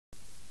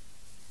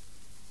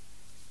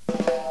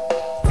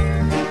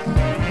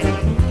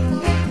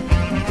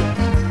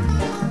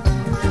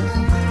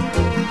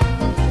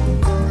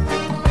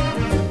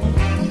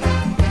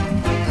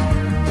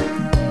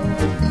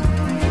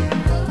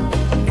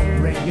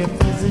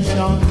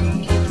physician,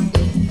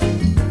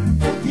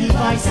 give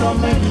I some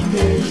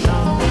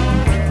medication.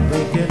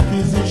 Reggae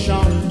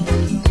physician,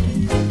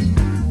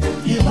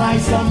 give I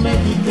some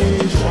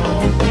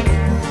medication.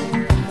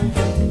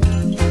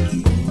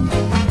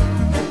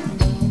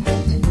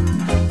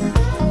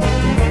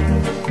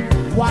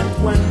 What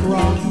went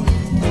wrong?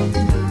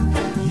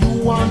 You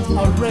want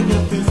a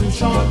reggae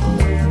physician?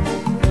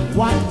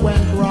 What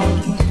went wrong?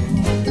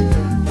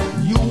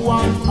 You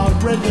want a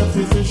reggae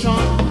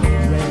physician?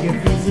 Reggae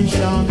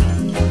physician,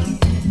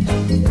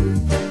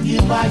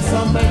 give I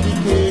some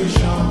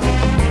medication.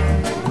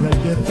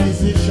 Reggae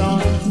physician,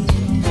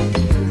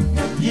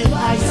 give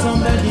I some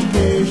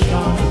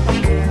medication.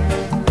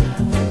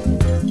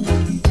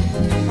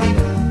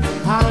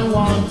 I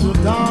want to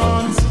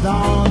dance,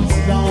 dance,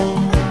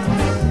 dance.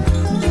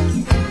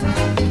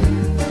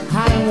 I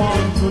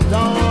want to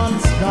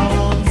dance,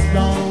 dance,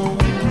 dance.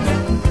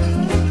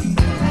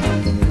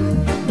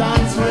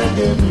 Dance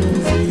reggae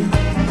music,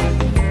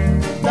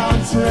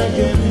 dance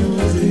reggae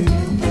music.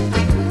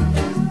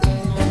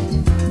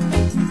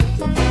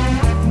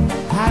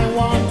 I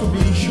want to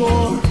be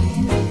sure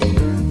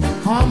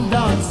I'm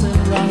dancing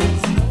right.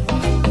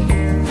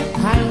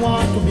 I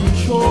want to be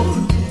sure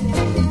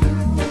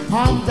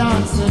I'm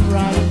dancing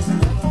right.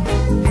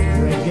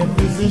 Reggae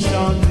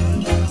physician,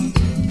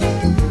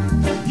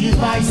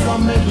 give I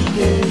some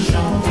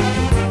medication.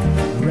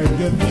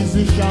 Reggae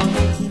physician,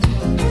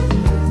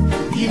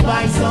 give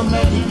I some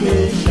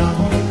medication.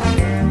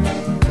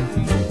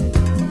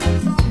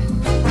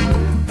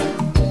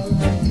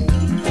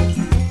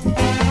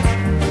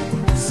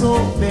 So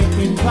they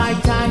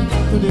invite I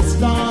to this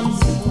dance.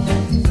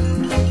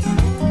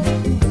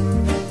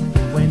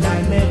 When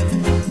I met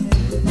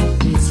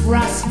this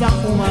Rasta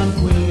woman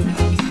queen,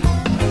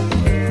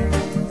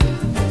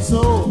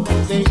 so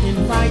they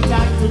invite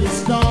I to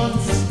this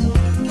dance.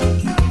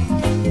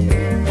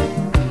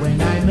 When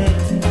I met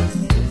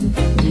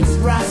this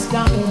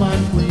Rasta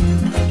woman queen,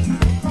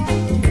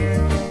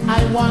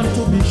 I want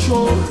to be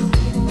sure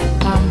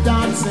I'm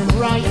dancing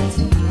right.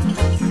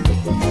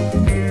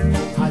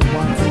 I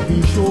want to be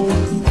sure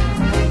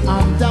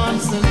I'm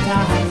dancing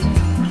tight.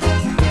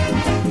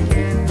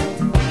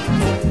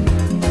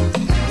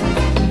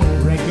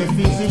 Reggae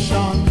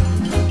physician,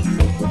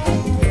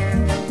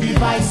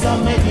 give I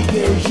some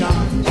medication.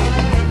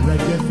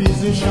 Reggae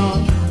physician,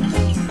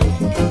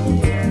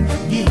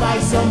 give I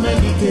some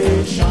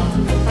medication.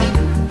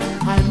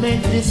 I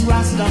make this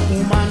Rasta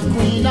woman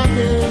queen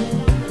again.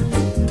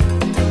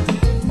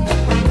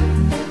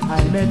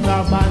 I met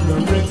her by the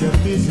reggae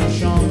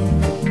physician.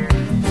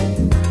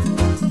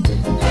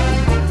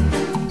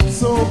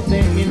 So they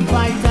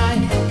invite I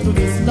to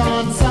this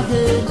dance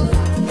again.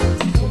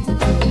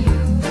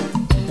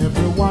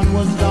 Everyone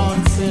was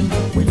dancing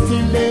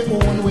within their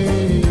own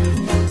way.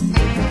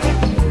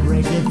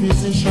 Reggae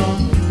physician,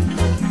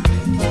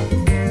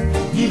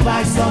 give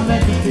I some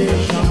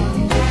medication.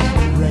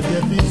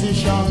 Reggae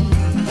physician,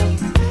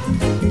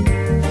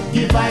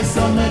 give I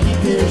some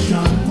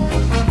medication.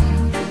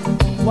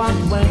 What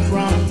went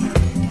wrong?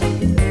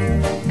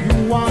 You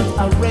want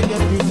a reggae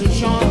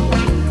physician?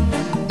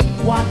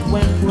 What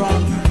went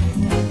wrong?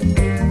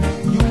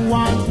 You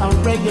want a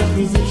reggae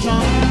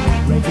physician?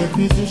 Reggae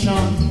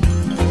physician,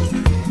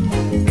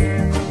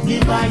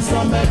 give I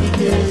some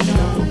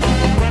medication.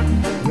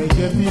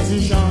 Reggae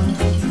physician,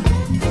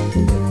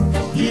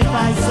 give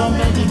I some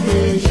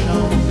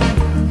medication.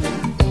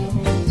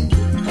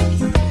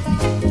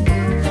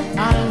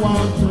 I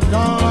want to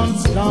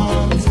dance,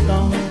 dance,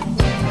 dance.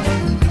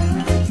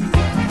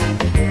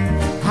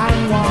 I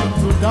want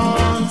to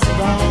dance,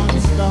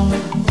 dance,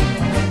 dance.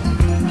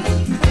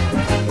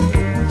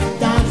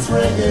 Dance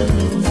reggae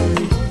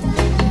music,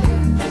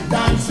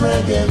 dance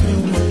reggae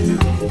music.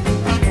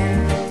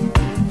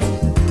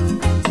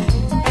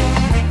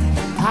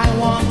 I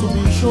want to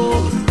be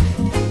sure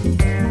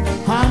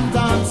I'm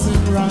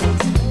dancing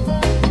right.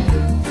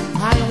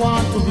 I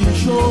want to be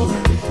sure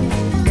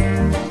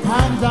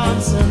I'm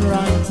dancing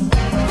right.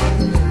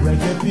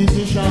 Reggae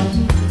physician,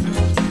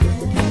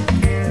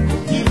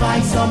 give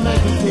I some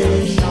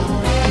medication.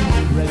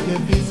 Reggae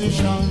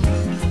physician,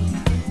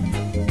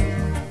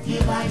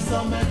 give I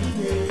some medication.